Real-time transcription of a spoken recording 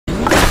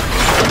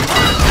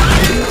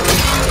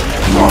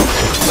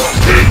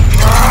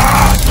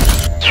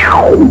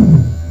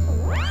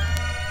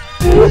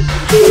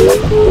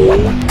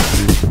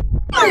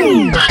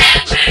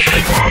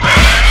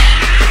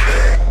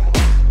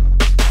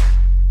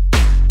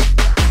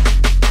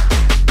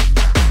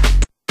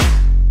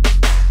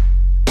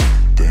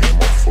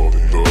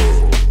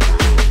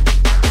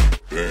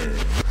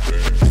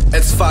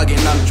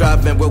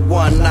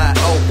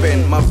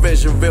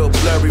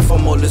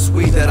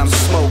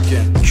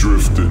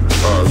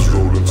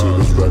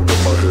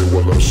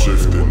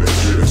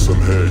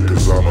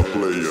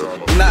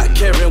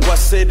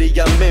city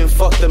I'm in,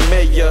 fuck the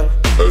mayor.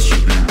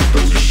 SGB with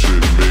dozy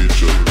shit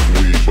major.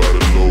 Weed by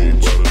the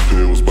loads,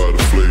 pills by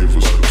the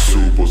flavors.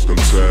 Soup was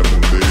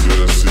contaminated,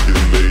 I see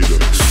it later.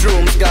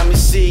 Shrooms got me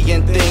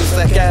seeing things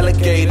like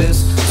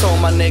alligators. Told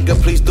my nigga,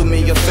 please do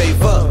me a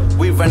favor,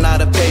 we ran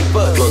out of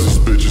paper. Plus this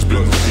bitch has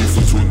been eat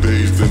for 2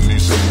 days, then need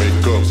some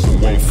makeup.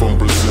 One from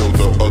Brazil,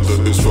 the other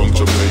is from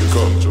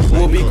Jamaica.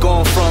 We'll be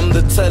gone from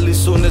the telly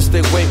soon as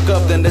they wake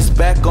up. Then it's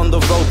back on the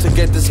road to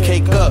get this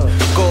cake up.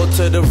 Go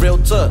to the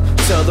realtor,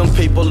 tell them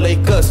people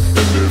like us.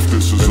 And if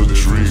this is a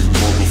dream,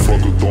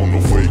 motherfucker, don't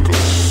awake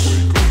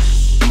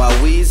us. My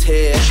weed's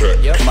here, check.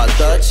 My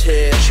Dutch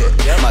here,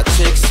 check. My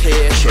chick's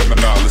here. Check.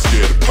 Now let's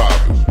get it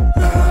poppin'.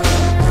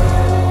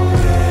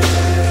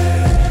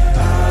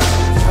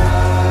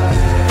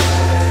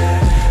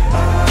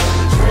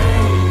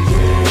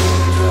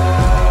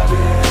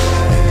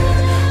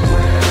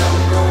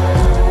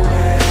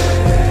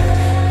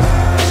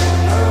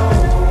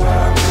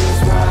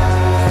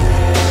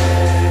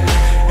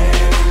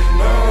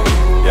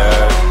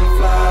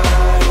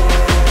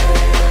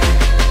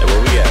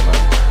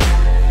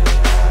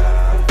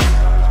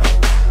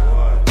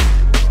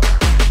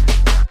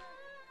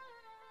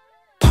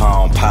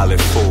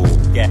 Pilot full,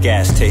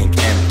 gas tank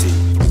empty.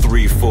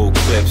 3 full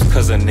clips,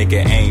 cause a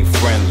nigga ain't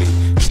friendly.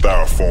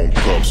 Styrofoam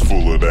cups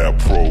full of that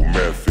pro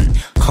method.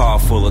 Car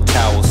full of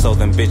towels so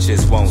them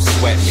bitches won't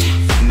sweat me.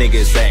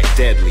 Niggas act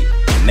deadly,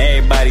 and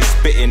everybody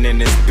spitting in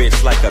this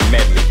bitch like a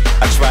medley.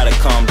 I try to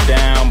calm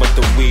down, but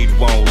the weed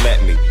won't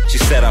let me. She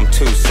said I'm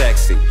too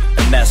sexy,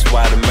 and that's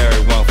why the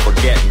married won't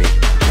forget me.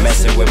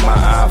 Messing with my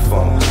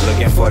iPhone,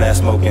 looking for that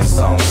smoking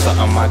song.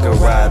 Something I could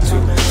ride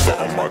to,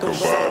 something I could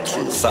vibe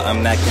to,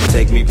 something that can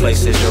take me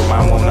places your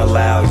mom won't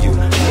allow you.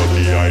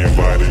 Lucky I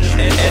invited you.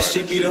 And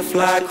SGB the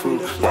fly crew,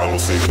 follow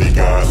safety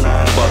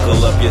guidelines.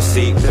 Buckle up your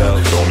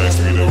seatbelt. Don't ask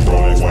me to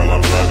roll while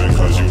I'm driving,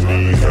 cause you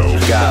need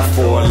help. Got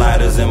 4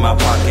 lighters in my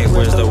pocket,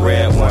 where's the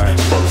red one?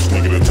 First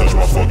nigga to touch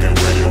my fucking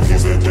radio,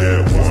 he's a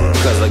dead one.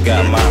 Cause I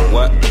got my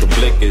what? The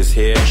blick is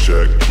here.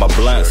 Check. My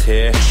blunt's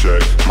here.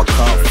 Check. My